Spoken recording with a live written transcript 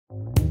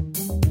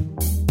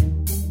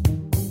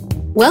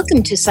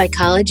Welcome to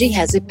Psychology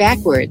Has It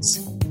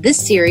Backwards.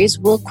 This series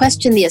will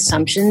question the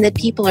assumption that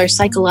people are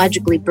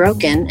psychologically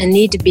broken and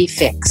need to be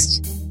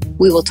fixed.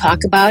 We will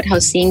talk about how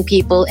seeing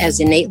people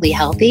as innately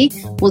healthy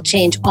will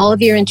change all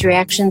of your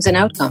interactions and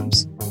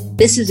outcomes.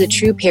 This is a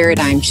true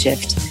paradigm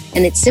shift,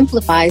 and it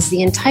simplifies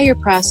the entire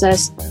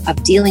process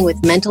of dealing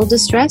with mental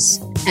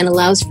distress and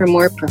allows for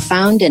more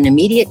profound and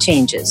immediate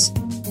changes.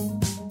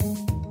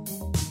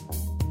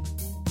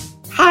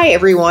 Hi,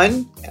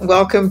 everyone.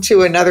 Welcome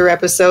to another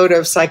episode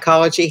of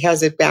Psychology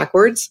Has It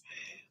Backwards.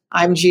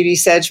 I'm Judy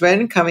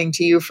Sedgman, coming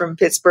to you from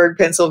Pittsburgh,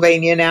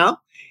 Pennsylvania now,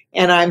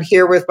 and I'm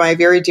here with my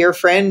very dear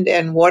friend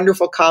and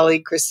wonderful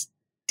colleague,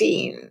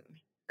 Christine.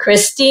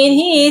 Christine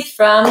Heath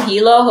from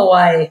Hilo,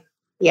 Hawaii.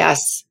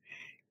 Yes.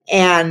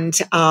 And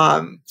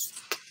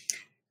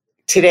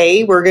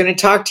today we're going to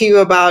talk to you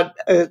about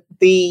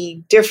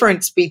the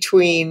difference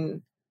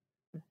between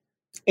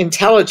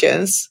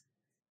intelligence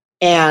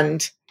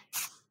and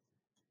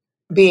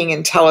being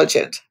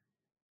intelligent.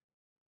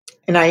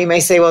 And now you may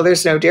say, well,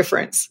 there's no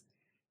difference.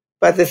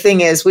 But the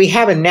thing is, we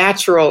have a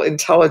natural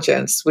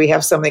intelligence. We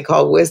have something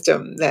called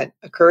wisdom that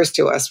occurs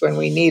to us when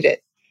we need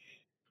it.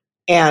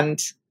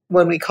 And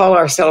when we call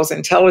ourselves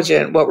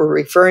intelligent, what we're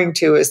referring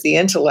to is the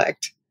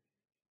intellect,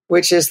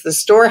 which is the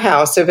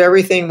storehouse of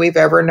everything we've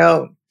ever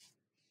known.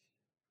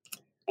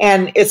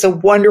 And it's a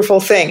wonderful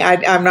thing.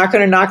 I'm not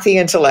going to knock the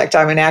intellect.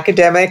 I'm an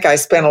academic. I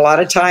spent a lot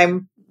of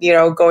time,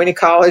 going to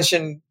college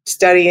and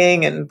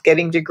studying and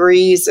getting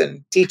degrees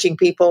and teaching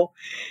people.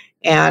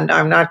 And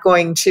I'm not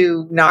going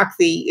to knock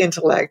the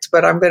intellect,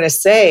 but I'm going to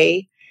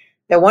say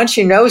that once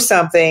you know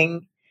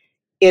something,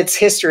 it's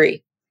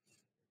history.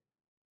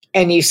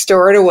 And you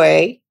store it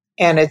away,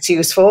 and it's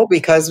useful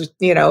because,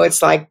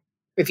 it's like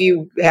if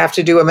you have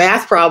to do a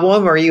math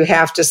problem or you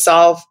have to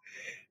solve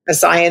a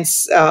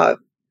science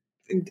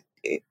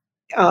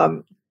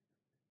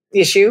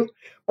issue,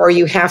 or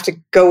you have to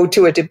go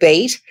to a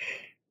debate,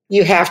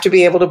 you have to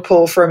be able to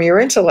pull from your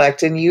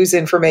intellect and use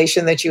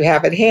information that you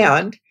have at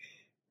hand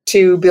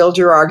to build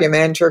your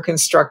argument or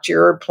construct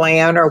your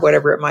plan or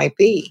whatever it might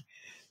be.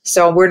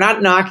 So we're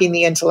not knocking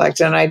the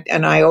intellect. And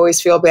I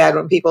always feel bad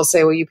when people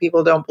say, well, you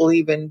people don't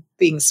believe in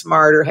being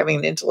smart or having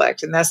an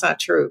intellect. And that's not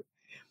true.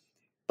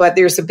 But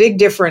there's a big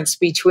difference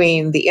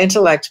between the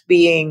intellect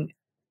being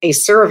a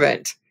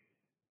servant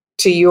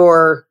to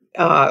your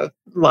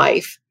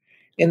life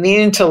and the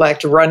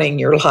intellect running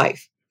your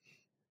life.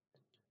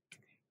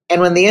 And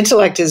when the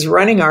intellect is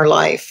running our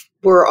life,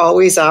 we're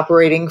always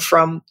operating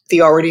from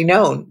the already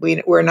known.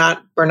 We're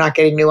not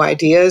getting new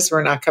ideas.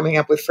 We're not coming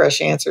up with fresh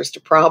answers to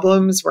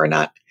problems. We're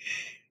not,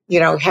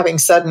 having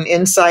sudden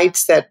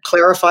insights that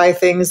clarify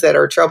things that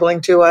are troubling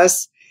to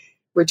us.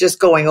 We're just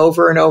going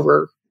over and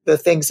over the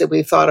things that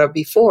we've thought of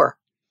before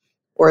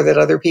or that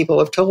other people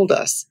have told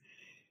us.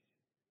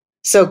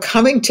 So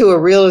coming to a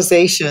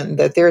realization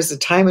that there's a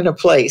time and a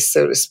place,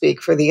 so to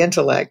speak, for the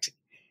intellect,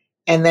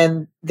 and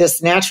then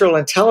this natural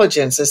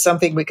intelligence is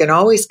something we can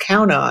always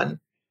count on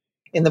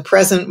in the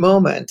present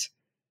moment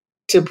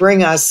to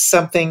bring us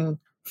something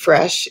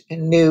fresh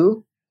and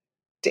new,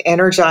 to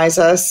energize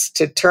us,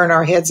 to turn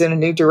our heads in a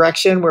new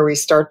direction where we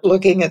start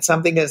looking at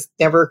something that's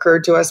never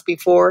occurred to us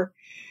before.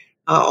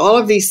 All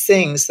of these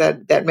things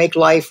that make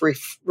life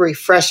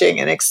refreshing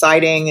and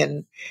exciting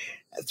and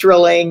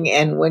thrilling.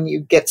 And when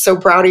you get so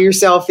proud of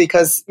yourself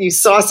because you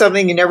saw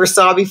something you never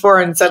saw before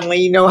and suddenly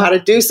you know how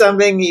to do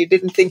something you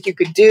didn't think you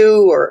could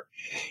do, or,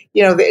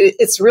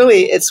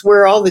 it's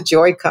where all the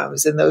joy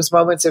comes in those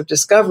moments of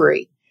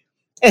discovery.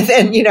 And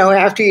then,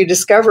 after you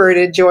discover it,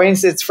 it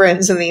joins its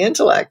friends in the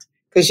intellect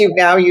because you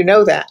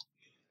know that.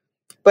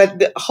 But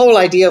the whole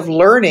idea of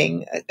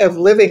learning, of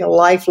living a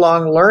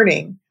lifelong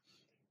learning,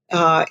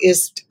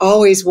 is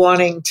always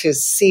wanting to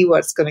see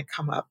what's going to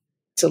come up,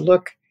 to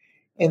look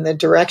in the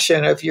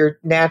direction of your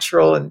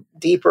natural and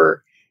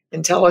deeper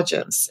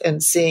intelligence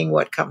and seeing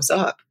what comes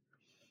up.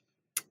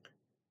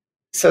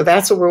 So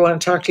that's what we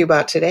want to talk to you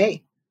about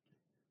today.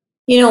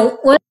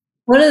 One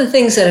of the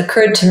things that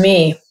occurred to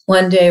me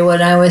one day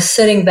when I was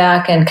sitting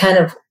back and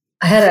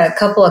I had a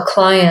couple of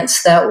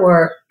clients that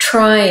were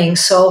trying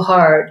so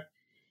hard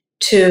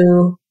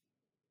to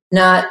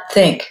not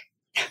think.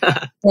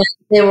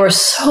 They were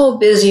so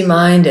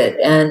busy-minded.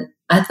 And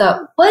I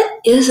thought, what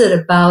is it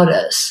about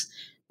us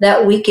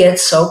that we get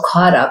so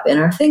caught up in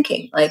our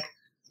thinking? Like,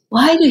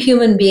 why do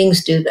human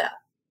beings do that?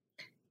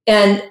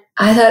 And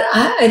I thought,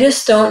 I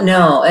just don't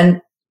know.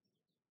 And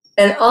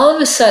all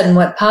of a sudden,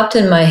 what popped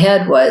in my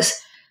head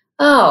was,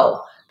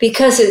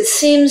 because it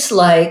seems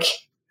like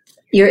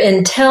your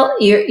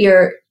intellect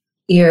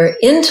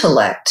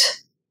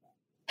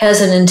has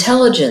an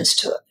intelligence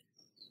to it.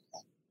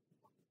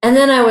 And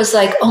then I was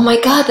like, oh my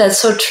God, that's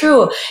so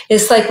true.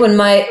 It's like when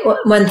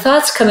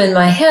thoughts come in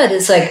my head,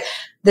 it's like,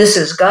 this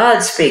is God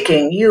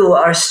speaking. You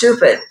are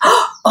stupid.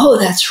 Oh,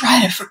 that's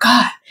right. I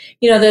forgot.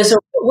 There's a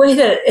way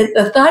that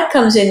the thought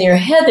comes in your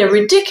head. They're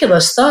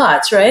ridiculous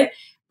thoughts, right?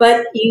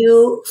 But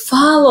you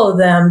follow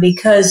them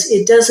because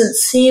it doesn't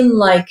seem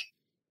like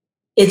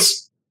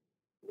it's,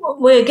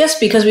 I guess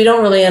because we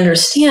don't really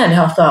understand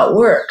how thought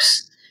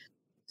works.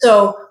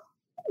 So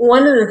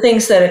one of the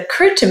things that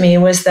occurred to me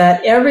was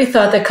that every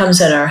thought that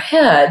comes in our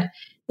head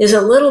is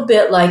a little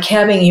bit like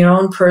having your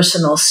own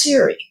personal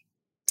Siri.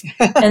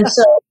 And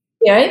so,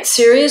 right,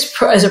 Siri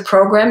is a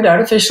programmed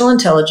artificial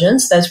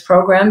intelligence that's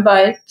programmed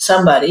by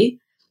somebody,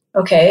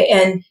 okay,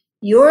 and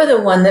you're the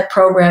one that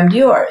programmed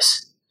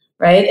yours,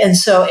 right? And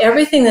so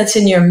everything that's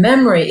in your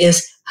memory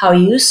is how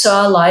you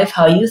saw life,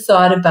 how you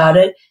thought about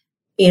it,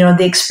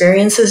 the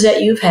experiences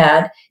that you've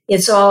had.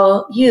 It's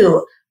all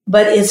you,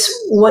 but it's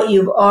what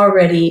you've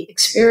already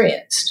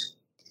experienced,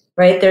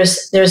 right?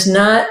 There's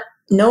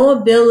no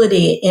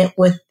ability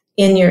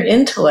in your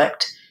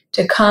intellect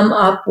to come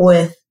up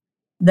with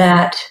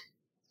that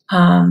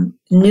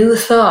new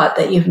thought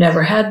that you've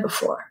never had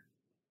before.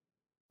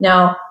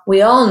 Now,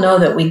 we all know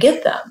that we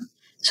get them.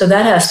 So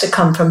that has to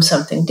come from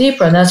something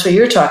deeper. And that's what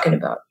you're talking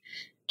about,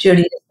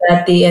 Judy,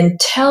 that the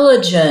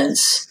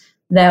intelligence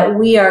that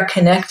we are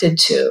connected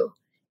to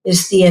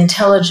is the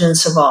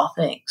intelligence of all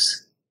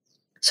things.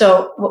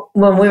 So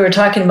when we were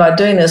talking about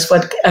doing this,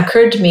 what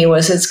occurred to me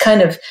was it's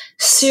kind of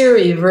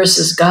Siri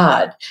versus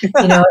God.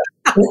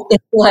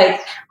 It's like,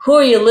 who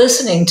are you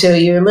listening to?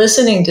 You're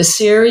listening to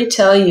Siri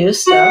tell you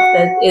stuff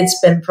that it's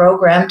been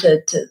programmed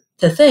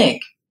to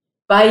think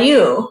by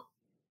you.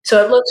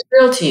 So it looks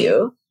real to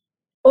you.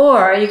 Or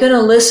are you going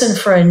to listen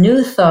for a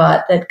new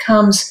thought that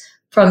comes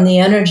from the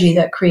energy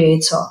that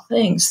creates all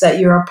things, that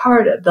you're a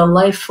part of, the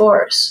life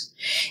force?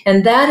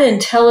 And that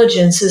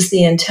intelligence is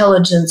the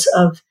intelligence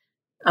of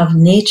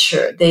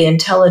nature, the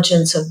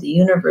intelligence of the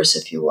universe,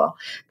 if you will.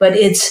 But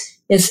it's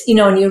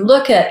when you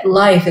look at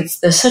life,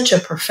 there's such a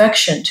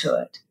perfection to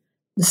it.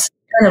 It's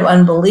kind of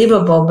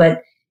unbelievable,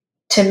 but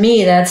to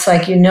me, that's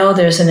like,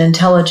 there's an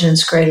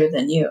intelligence greater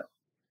than you.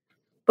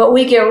 But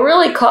we get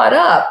really caught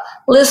up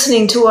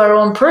listening to our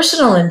own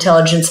personal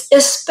intelligence,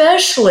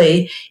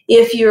 especially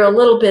if you're a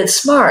little bit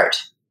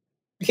smart.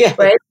 Yeah.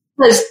 Right?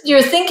 Because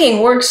your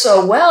thinking works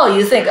so well.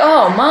 You think,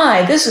 oh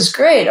my, this is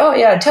great. Oh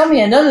yeah, tell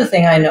me another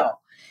thing I know.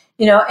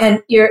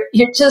 And you're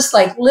just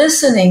like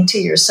listening to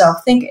yourself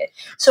thinking.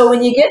 So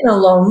when you get in a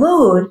low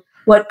mood,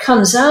 what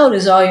comes out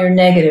is all your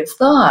negative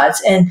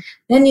thoughts. And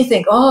then you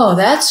think, oh,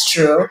 that's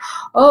true.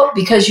 Oh,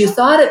 because you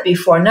thought it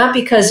before, not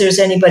because there's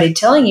anybody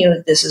telling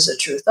you this is a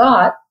true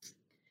thought.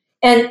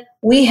 And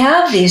we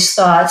have these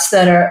thoughts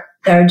that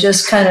are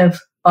just kind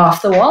of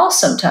off the wall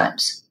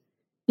sometimes.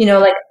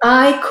 Like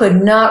I could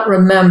not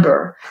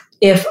remember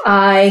if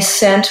I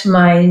sent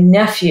my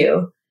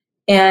nephew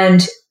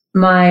and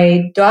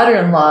my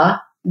daughter-in-law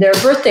their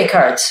birthday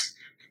cards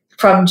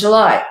from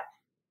July.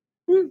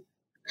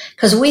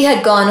 Because we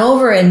had gone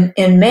over in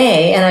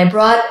May, and I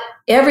brought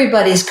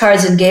everybody's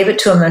cards and gave it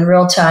to them in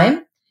real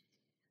time.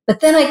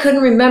 But then I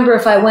couldn't remember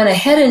if I went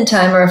ahead in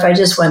time or if I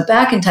just went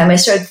back in time. I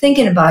started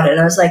thinking about it.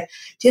 I was like,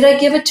 did I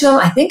give it to him?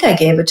 I think I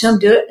gave it to him.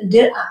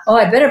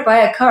 I better buy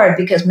a card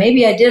because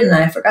maybe I did and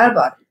I forgot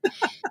about it.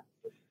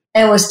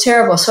 And it was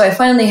terrible. So I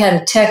finally had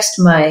to text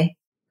my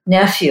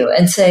nephew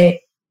and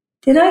say,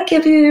 did I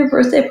give you your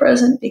birthday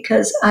present?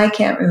 Because I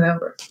can't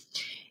remember.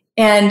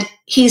 And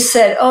he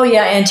said, oh,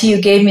 yeah, Auntie,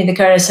 you gave me the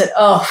card. I said,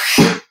 oh,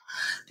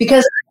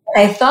 because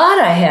I thought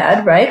I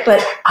had, right?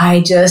 But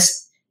I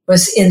just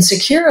was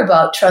insecure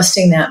about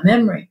trusting that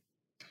memory.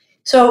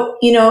 So,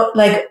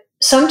 like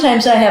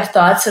sometimes I have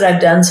thoughts that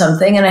I've done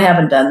something and I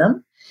haven't done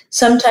them.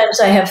 Sometimes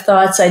I have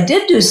thoughts I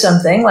did do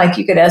something, like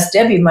you could ask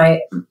Debbie,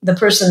 the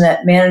person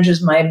that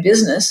manages my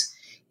business,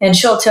 and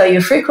she'll tell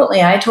you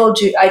frequently, I told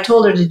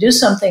her to do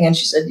something, and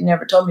she said, you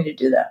never told me to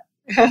do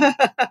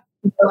that.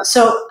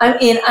 So,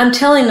 I'm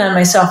telling on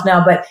myself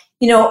now, but,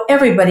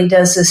 everybody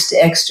does this to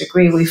X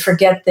degree. We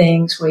forget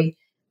things. We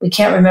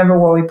can't remember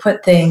where we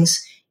put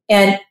things.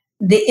 And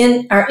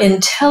our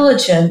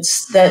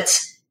intelligence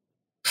that's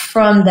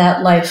from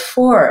that life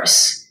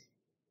force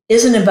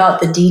isn't about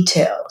the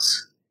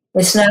details.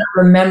 It's not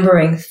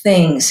remembering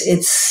things.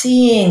 It's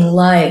seeing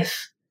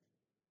life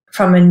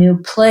from a new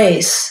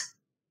place,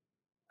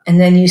 and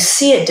then you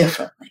see it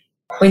differently.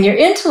 When your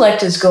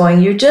intellect is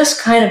going, you're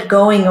just kind of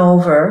going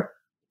over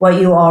what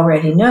you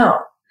already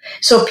know.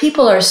 So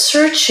people are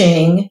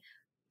searching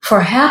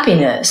for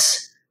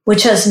happiness,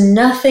 which has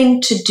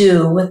nothing to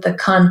do with the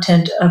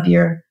content of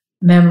your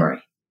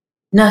memory.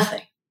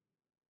 Nothing.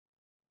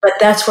 But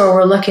that's where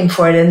we're looking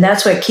for it. And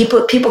that's why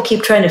people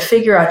keep trying to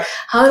figure out,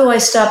 how do I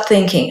stop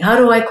thinking? How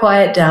do I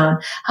quiet down?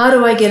 How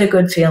do I get a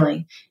good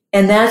feeling?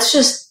 And that's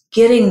just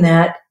getting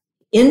that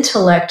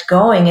intellect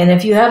going. And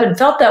if you haven't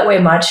felt that way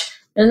much,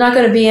 there's not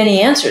going to be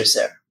any answers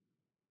there.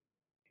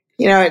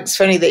 It's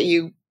funny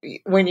that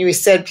when you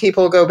said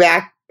people go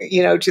back,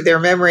 to their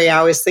memory,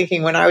 I was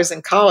thinking when I was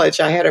in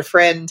college, I had a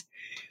friend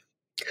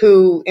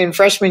who in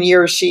freshman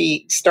year,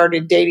 she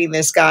started dating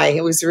this guy. He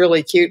was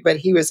really cute, but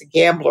he was a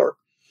gambler.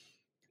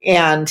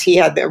 And he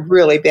had a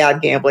really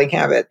bad gambling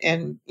habit.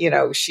 And,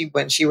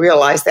 when she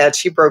realized that,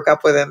 she broke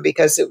up with him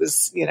because it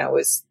was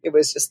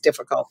just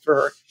difficult for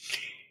her.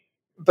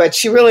 But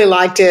she really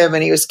liked him,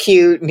 and he was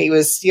cute, and he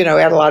was,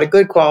 had a lot of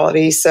good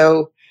qualities.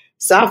 So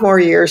sophomore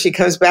year, she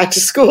comes back to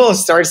school and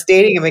starts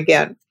dating him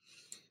again.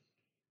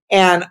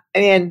 And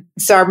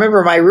so I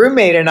remember my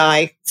roommate and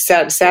I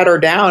sat her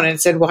down and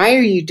said, why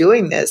are you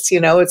doing this?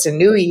 It's a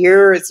new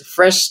year. It's a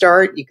fresh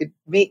start. You could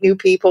meet new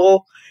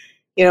people.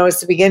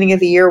 It's the beginning of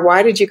the year.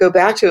 Why did you go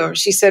back to them?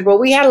 She said, well,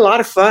 we had a lot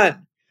of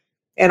fun.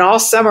 And all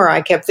summer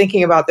I kept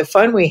thinking about the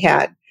fun we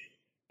had.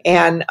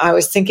 And I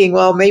was thinking,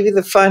 well, maybe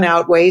the fun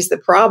outweighs the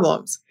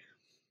problems.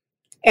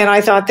 And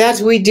I thought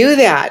we do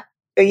that.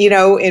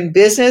 In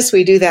business,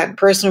 we do that in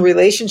personal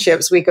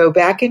relationships. We go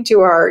back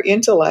into our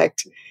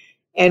intellect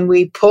and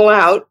we pull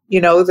out,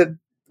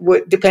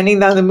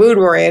 depending on the mood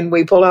we're in,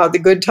 we pull out the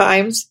good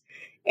times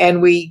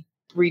and we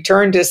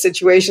return to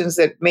situations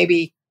that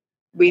maybe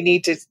we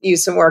need to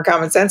use some more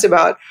common sense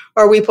about,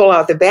 or we pull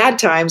out the bad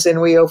times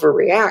and we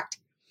overreact.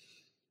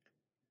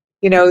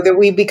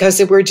 Because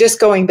if we're just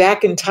going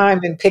back in time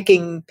and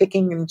picking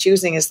and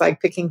choosing is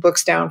like picking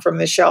books down from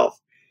the shelf.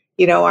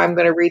 I'm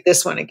going to read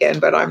this one again,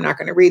 but I'm not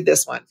going to read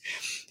this one.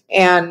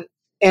 And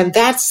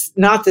that's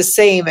not the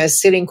same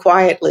as sitting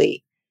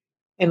quietly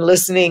and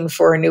listening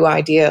for a new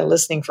idea,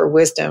 listening for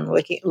wisdom,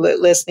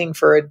 listening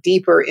for a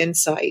deeper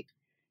insight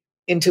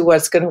into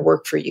what's going to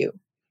work for you.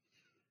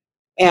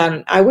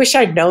 And I wish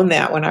I'd known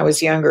that when I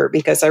was younger,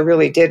 because I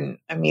really didn't.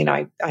 I mean,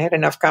 I had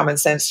enough common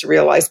sense to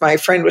realize my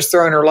friend was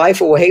throwing her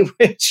life away,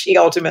 which she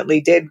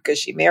ultimately did because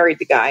she married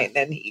the guy, and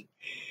then he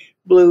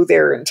blew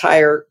their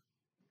entire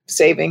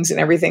savings and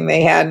everything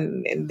they had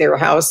in their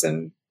house,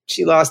 and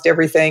she lost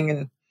everything,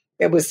 and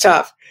it was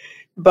tough.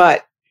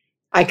 But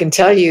I can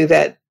tell you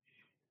that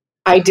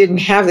I didn't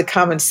have the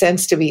common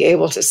sense to be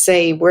able to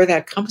say where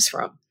that comes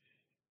from.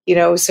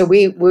 So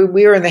we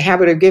were in the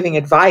habit of giving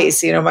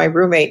advice. My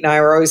roommate and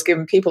I were always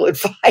giving people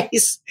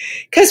advice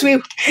because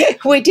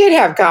we did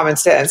have common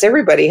sense.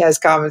 Everybody has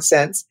common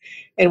sense,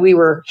 and we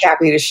were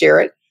happy to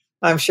share it.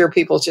 I'm sure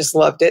people just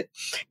loved it,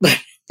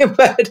 but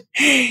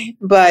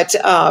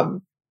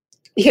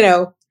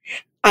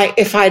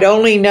if I'd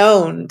only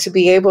known to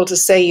be able to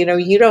say,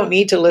 you don't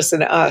need to listen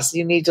to us,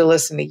 you need to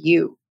listen to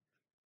you,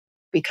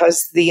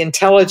 because the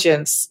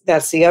intelligence,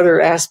 that's the other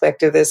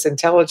aspect of this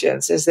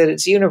intelligence, is that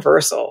it's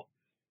universal.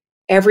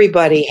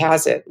 Everybody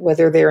has it,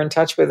 whether they're in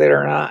touch with it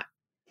or not.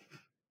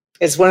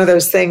 It's one of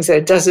those things that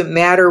it doesn't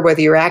matter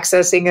whether you're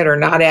accessing it or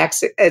not.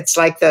 It's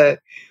like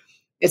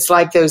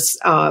those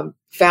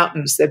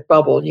fountains that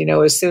bubble.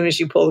 As soon as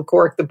you pull the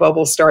cork, the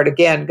bubbles start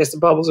again, because the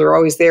bubbles are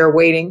always there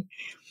waiting.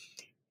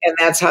 And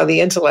that's how the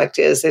intellect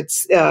is.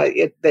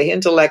 The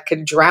intellect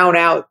can drown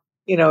out,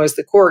 as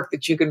the cork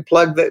that you can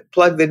plug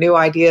the new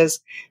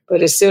ideas.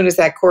 But as soon as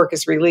that cork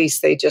is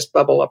released, they just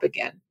bubble up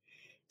again.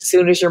 As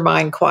soon as your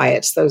mind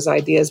quiets, those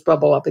ideas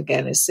bubble up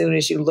again. As soon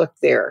as you look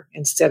there,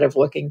 instead of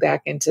looking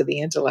back into the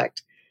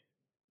intellect,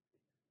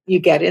 you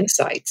get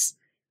insights.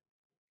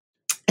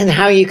 And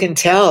how you can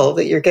tell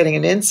that you're getting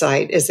an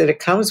insight is that it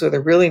comes with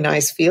a really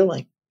nice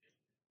feeling.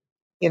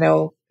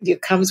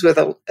 It comes with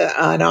an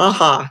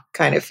aha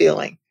kind of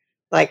feeling.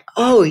 Like,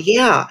 oh,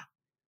 yeah.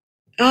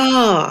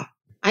 I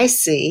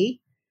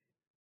see.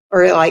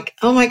 Or like,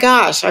 oh my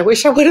gosh, I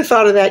wish I would have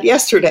thought of that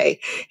yesterday,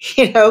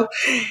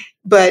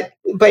 But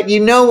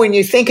when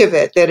you think of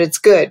it, that it's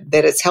good,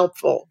 that it's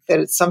helpful, that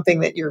it's something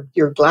that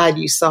you're glad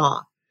you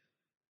saw.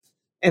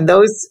 And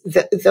those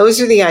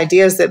are the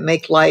ideas that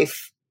make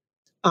life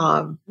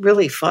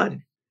really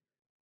fun,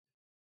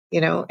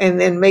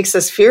 and then makes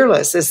us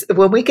fearless. Is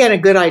when we get a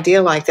good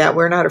idea like that,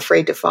 we're not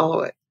afraid to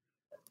follow it.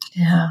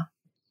 Yeah.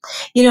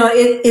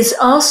 It's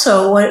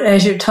also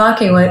as you're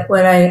talking,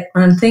 what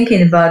I'm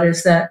thinking about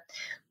is that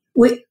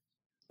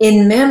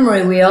in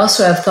memory, we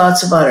also have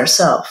thoughts about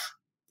ourselves.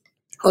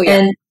 Oh, yeah.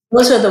 And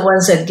those are the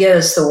ones that get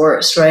us the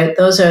worst, right?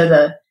 Those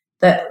are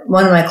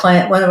one of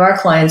our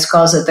clients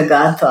calls it the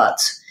God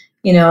thoughts.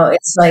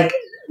 It's like,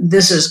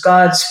 this is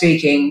God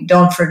speaking.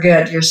 Don't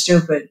forget, you're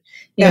stupid.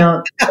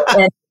 And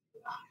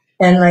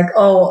like,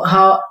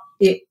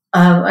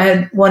 I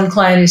had one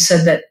client who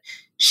said that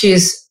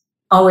she's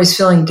always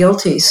feeling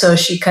guilty, so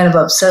she kind of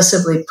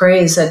obsessively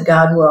prays that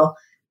God will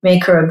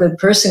make her a good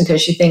person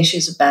because she thinks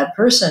she's a bad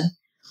person.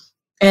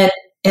 And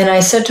I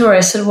said to her,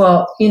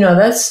 well,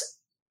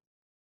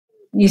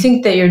 you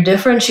think that you're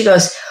different? She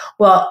goes,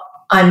 well,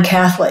 I'm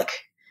Catholic.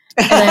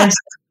 And I'm saying,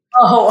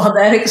 oh, well,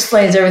 that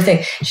explains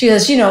everything. She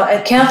goes,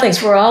 at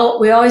Catholics,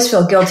 we always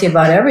feel guilty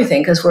about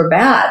everything because we're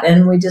bad.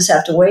 And we just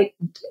have to wait,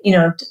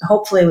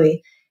 hopefully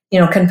we,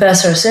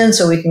 confess our sins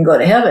so we can go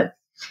to heaven.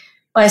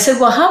 I said,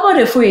 well, how about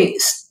if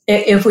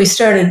we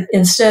started,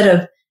 instead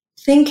of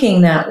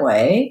thinking that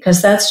way,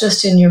 because that's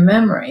just in your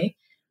memory,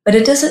 but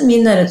it doesn't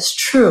mean that it's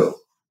true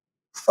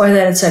or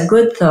that it's a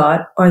good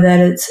thought or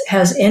that it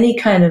has any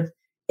kind of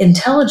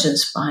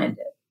intelligence behind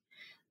it.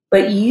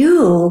 But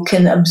you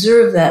can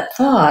observe that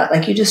thought,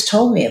 like you just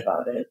told me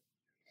about it.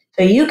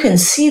 So you can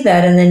see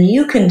that, and then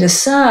you can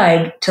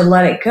decide to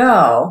let it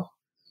go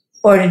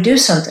or to do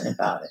something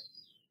about it.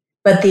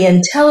 But the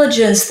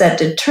intelligence that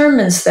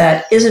determines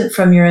that isn't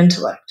from your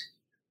intellect.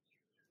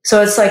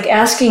 So it's like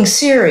asking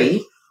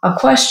Siri a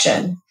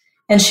question,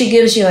 and she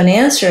gives you an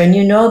answer, and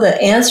the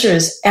answer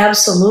is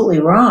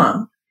absolutely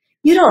wrong.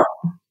 You don't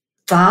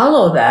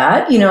follow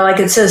that. Like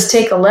it says,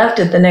 take a left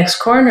at the next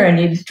corner and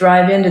you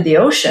drive into the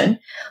ocean.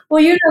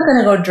 Well, you're not going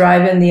to go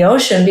drive in the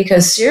ocean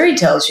because Siri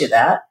tells you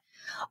that.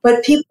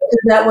 But people do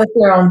that with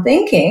their own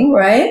thinking,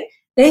 right?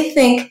 They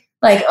think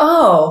like,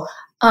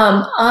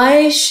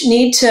 I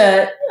need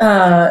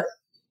to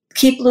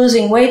keep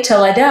losing weight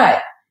till I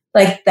die.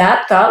 Like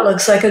that thought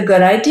looks like a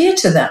good idea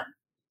to them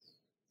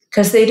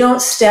because they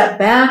don't step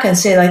back and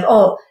say like,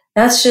 oh,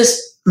 that's just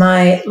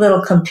my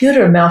little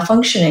computer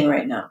malfunctioning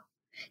right now.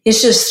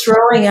 It's just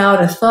throwing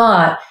out a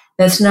thought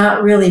that's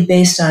not really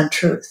based on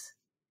truth.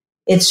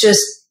 It's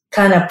just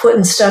kind of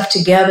putting stuff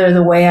together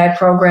the way I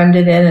programmed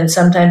it in, and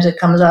sometimes it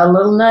comes out a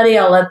little nutty.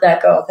 I'll let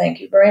that go. Thank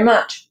you very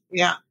much.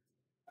 Yeah.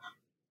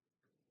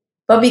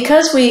 But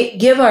because we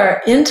give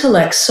our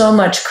intellect so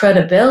much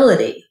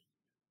credibility,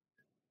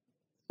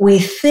 we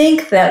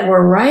think that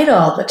we're right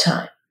all the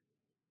time.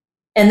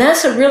 And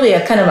that's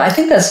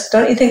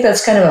don't you think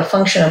that's kind of a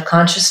function of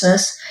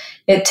consciousness?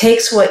 It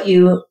takes what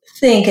you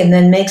think and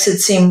then makes it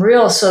seem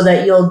real so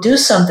that you'll do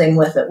something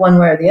with it one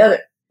way or the other.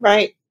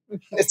 Right.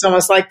 It's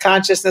almost like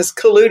consciousness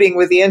colluding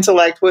with the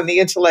intellect when the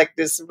intellect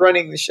is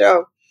running the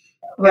show.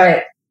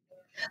 Right.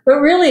 But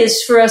really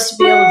it's for us to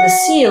be able to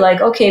see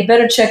like, okay,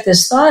 better check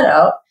this thought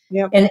out.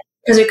 Yep. And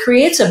because it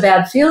creates a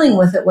bad feeling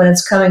with it when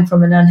it's coming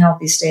from an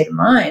unhealthy state of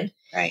mind.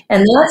 Right.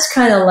 And that's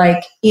kind of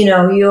like,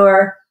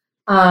 your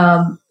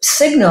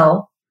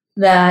signal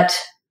that,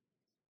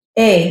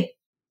 A,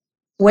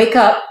 wake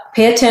up,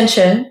 pay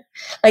attention.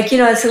 Like,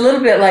 it's a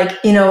little bit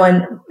like,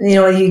 when,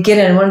 you get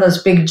in one of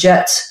those big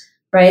jets,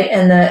 right?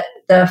 And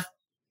the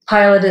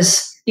pilot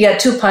you got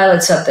two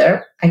pilots up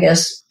there, I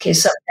guess, in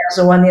case something has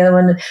the one, the other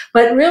one.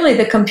 But really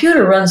the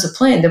computer runs the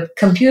plane. The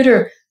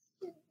computer,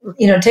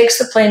 takes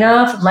the plane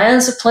off,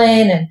 lands the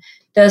plane and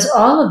does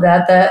all of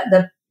that.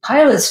 The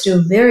pilots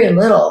do very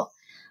little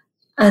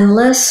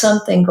unless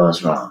something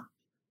goes wrong.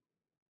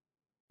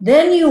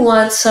 Then you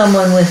want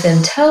someone with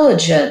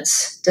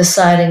intelligence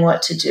deciding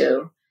what to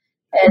do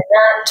and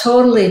not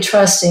totally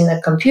trusting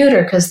the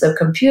computer because the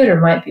computer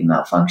might be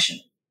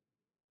malfunctioning.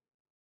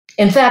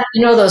 In fact,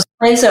 those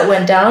planes that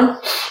went down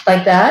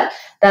like that,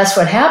 that's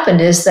what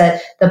happened is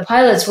that the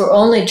pilots were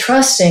only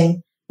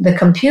trusting the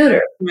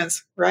computer.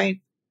 Yes, right.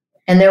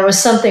 And there was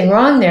something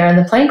wrong there and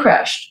the plane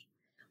crashed.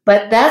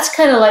 But that's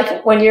kind of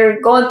like when you're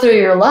going through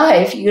your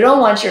life, you don't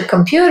want your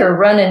computer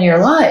running your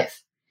life.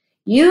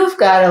 You've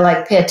got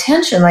to pay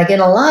attention. Like in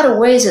a lot of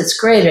ways, it's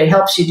great. It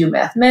helps you do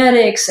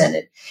mathematics and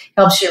it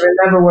helps you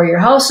remember where your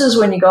house is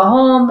when you go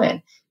home.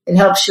 And it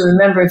helps you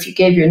remember if you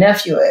gave your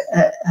nephew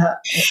a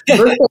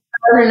birthday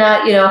card or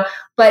not,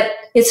 but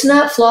it's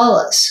not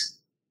flawless.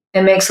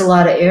 It makes a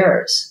lot of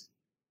errors.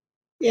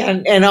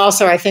 Yeah. And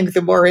also I think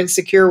the more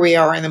insecure we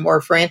are and the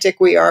more frantic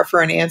we are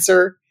for an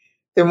answer,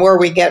 the more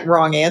we get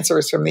wrong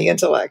answers from the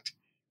intellect.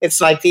 It's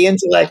like the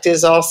intellect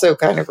is also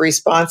kind of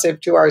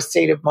responsive to our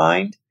state of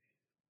mind.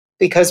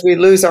 Because we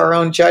lose our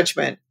own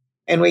judgment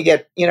and we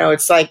get,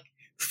 it's like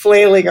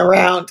flailing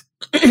around.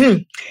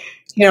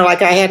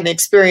 Like I had an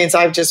experience.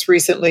 I've just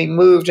recently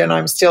moved and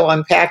I'm still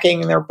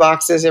unpacking and there are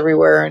boxes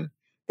everywhere. And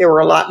there were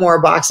a lot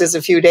more boxes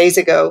a few days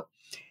ago.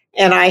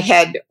 And I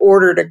had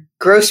ordered a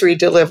grocery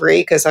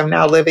delivery because I'm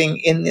now living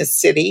in this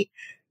city.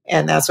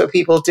 And that's what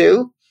people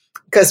do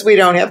because we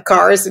don't have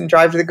cars and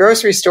drive to the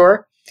grocery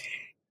store.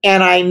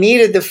 And I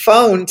needed the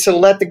phone to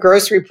let the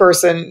grocery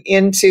person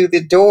into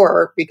the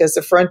door because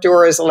the front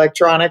door is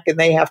electronic and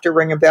they have to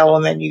ring a bell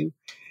and then you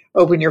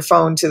open your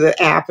phone to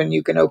the app and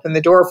you can open the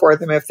door for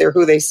them if they're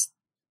who they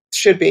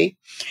should be.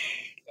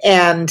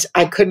 And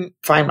I couldn't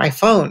find my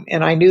phone.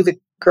 And I knew the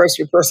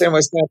grocery person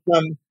was going to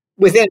come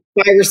within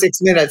 5 or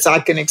 6 minutes. I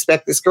can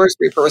expect this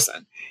grocery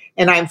person.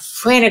 And I'm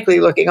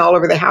frantically looking all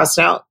over the house.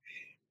 Now,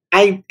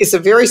 it's a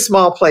very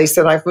small place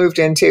that I've moved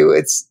into.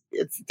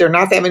 There are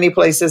not that many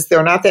places. There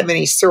are not that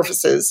many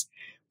surfaces,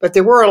 but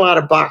there were a lot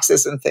of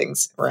boxes and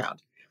things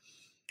around.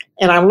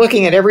 And I'm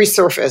looking at every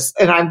surface,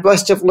 and I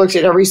must have looked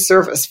at every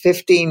surface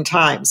 15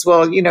 times.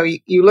 Well,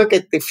 you look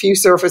at the few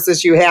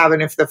surfaces you have,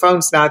 and if the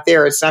phone's not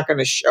there, it's not going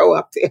to show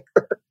up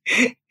there.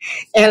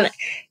 And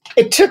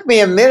it took me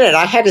a minute.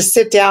 I had to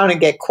sit down and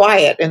get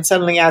quiet, and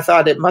suddenly I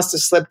thought it must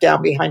have slipped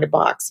down behind a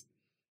box.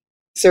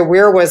 So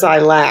where was I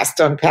last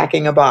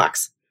unpacking a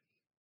box?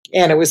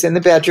 And it was in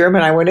the bedroom,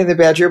 and I went in the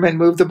bedroom and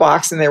moved the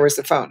box, and there was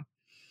the phone.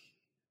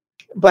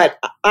 But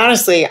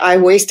honestly, I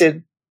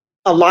wasted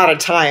a lot of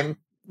time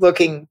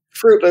looking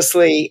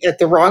fruitlessly at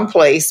the wrong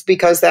place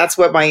because that's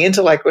what my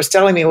intellect was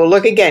telling me. Well,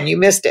 look again, you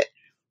missed it.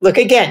 Look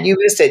again, you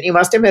missed it. You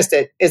must have missed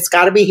it. It's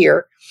got to be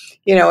here.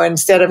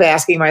 Instead of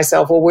asking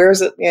myself, well,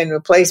 where's it in a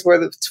place where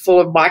it's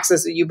full of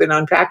boxes that you've been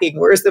unpacking?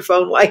 Where's the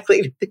phone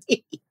likely to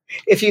be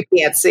if you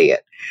can't see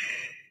it?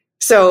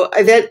 So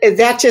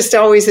that just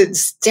always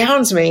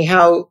astounds me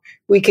how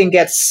we can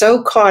get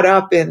so caught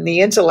up in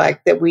the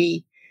intellect that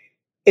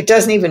it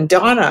doesn't even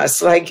dawn us.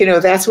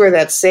 That's where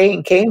that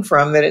saying came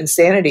from, that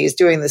insanity is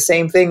doing the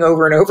same thing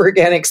over and over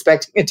again,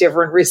 expecting a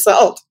different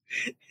result.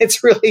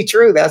 It's really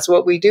true. That's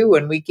what we do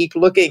when we keep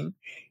looking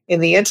in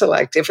the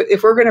intellect.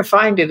 If we're going to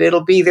find it,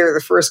 it'll be there the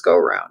first go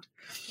round.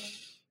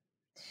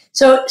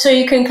 So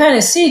you can kind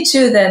of see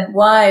too that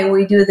why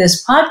we do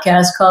this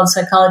podcast called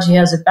Psychology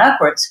Has It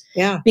Backwards.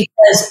 Yeah.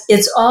 Because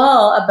it's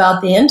all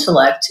about the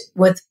intellect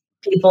with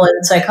people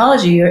in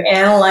psychology. You're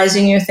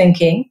analyzing your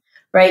thinking,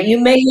 right? You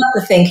make up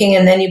the thinking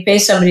and then you pay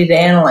somebody to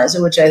analyze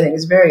it, which I think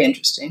is very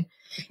interesting.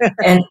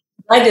 And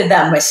I did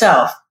that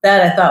myself.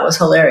 That I thought was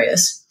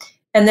hilarious.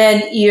 And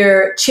then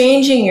you're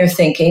changing your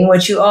thinking,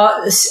 which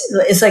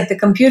it's like the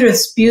computer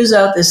spews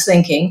out this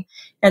thinking,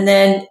 and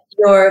then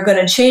you're going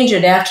to change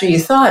it after you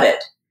thought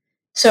it.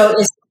 So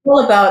it's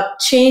all about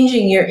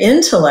changing your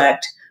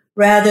intellect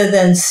rather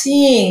than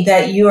seeing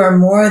that you are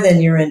more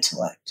than your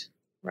intellect.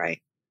 Right.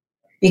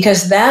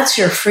 Because that's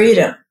your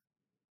freedom.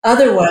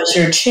 Otherwise,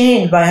 you're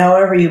chained by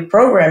however you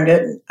programmed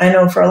it. I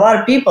know for a lot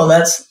of people,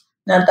 that's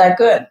not that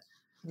good.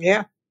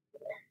 Yeah.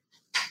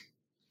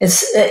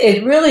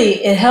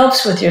 It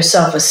helps with your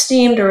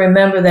self-esteem to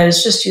remember that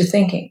it's just you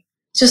thinking.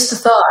 It's just a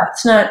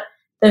thought.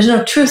 There's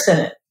no truth in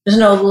it. There's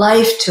no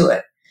life to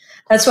it.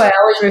 That's why I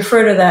always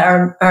refer to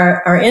that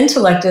our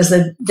intellect as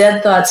the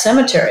dead thought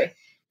cemetery.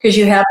 Because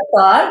you have a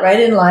thought, right,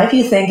 in life,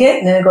 you think it,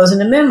 and then it goes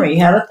into memory. You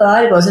have a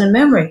thought, it goes into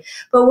memory.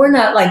 But we're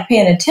not, like,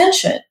 paying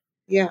attention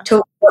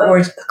to what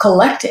we're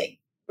collecting.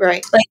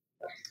 Right. Like,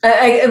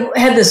 I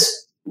had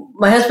this,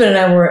 my husband and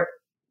I were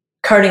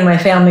carting my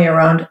family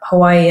around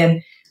Hawaii,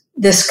 and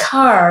this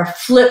car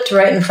flipped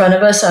right in front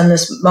of us on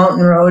this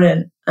mountain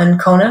road on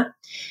Kona.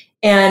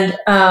 And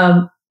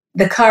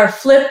the car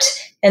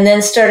flipped and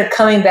then started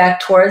coming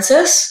back towards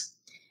us.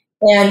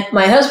 And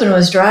my husband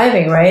was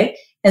driving, right?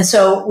 And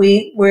so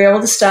we were able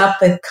to stop.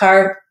 The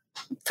car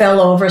fell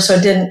over, so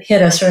it didn't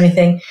hit us or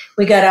anything.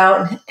 We got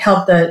out and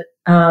helped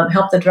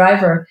the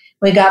driver.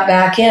 We got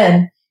back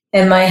in,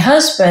 and my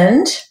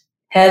husband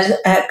had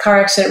a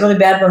car accident, really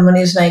bad one, when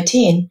he was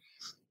 19.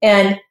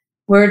 And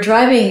we're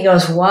driving. He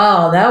goes,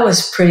 "Wow, that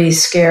was pretty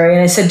scary."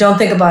 And I said, "Don't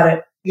think about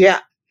it. Yeah,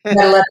 you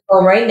gotta let it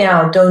go right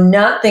now. Do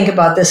not think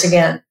about this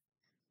again."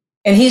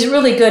 And he's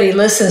really good. He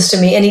listens to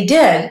me, and he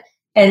did.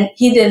 And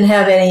he didn't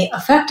have any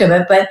effect of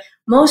it. But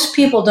most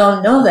people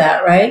don't know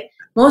that, right?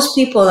 Most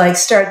people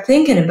start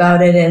thinking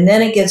about it, and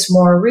then it gets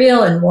more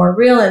real, and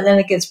then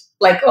it gets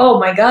like, "Oh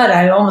my God,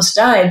 I almost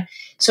died."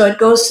 So it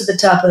goes to the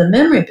top of the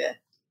memory bit.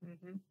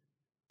 Mm-hmm.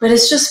 But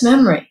it's just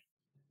memory.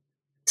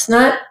 It's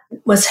not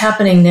what's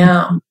happening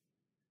now.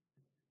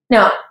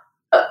 Now,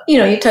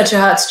 you touch a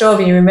hot stove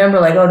and you remember,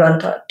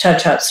 don't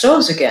touch hot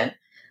stoves again.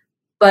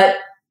 But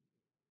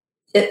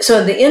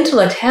so the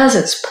intellect has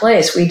its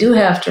place. We do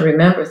have to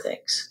remember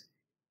things.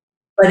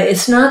 But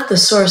it's not the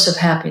source of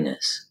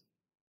happiness.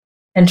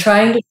 And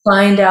trying to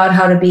find out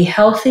how to be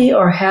healthy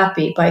or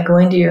happy by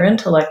going to your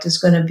intellect is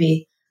going to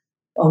be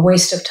a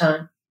waste of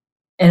time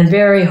and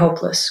very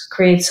hopeless,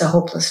 creates a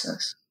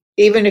hopelessness.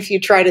 Even if you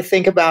try to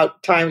think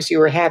about times you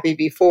were happy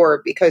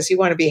before, because you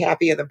want to be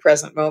happy in the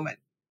present moment.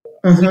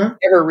 Mm-hmm. We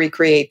never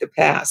recreate the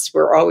past.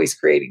 We're always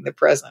creating the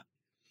present.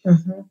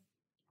 Mm-hmm.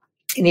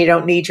 And you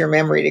don't need your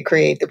memory to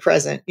create the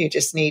present. You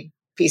just need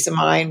peace of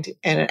mind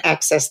and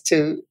access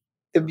to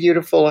the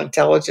beautiful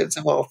intelligence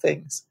of all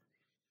things.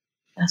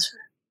 That's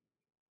right.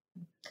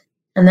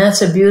 And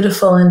that's a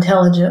beautiful,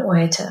 intelligent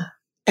way to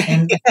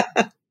end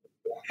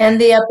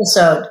the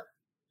episode.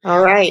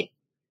 All right.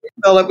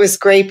 Well, it was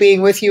great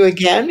being with you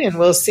again, and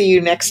we'll see you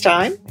next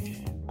time.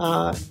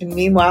 And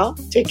meanwhile,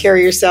 take care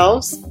of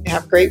yourselves.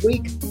 Have a great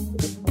week.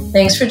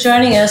 Thanks for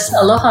joining us.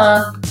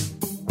 Aloha.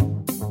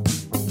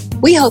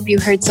 We hope you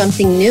heard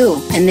something new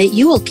and that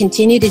you will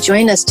continue to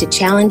join us to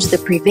challenge the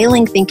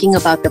prevailing thinking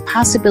about the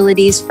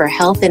possibilities for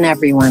health in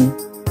everyone.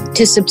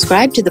 To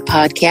subscribe to the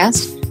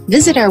podcast,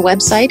 visit our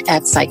website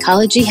at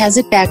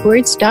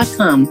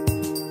psychologyhasitbackwards.com.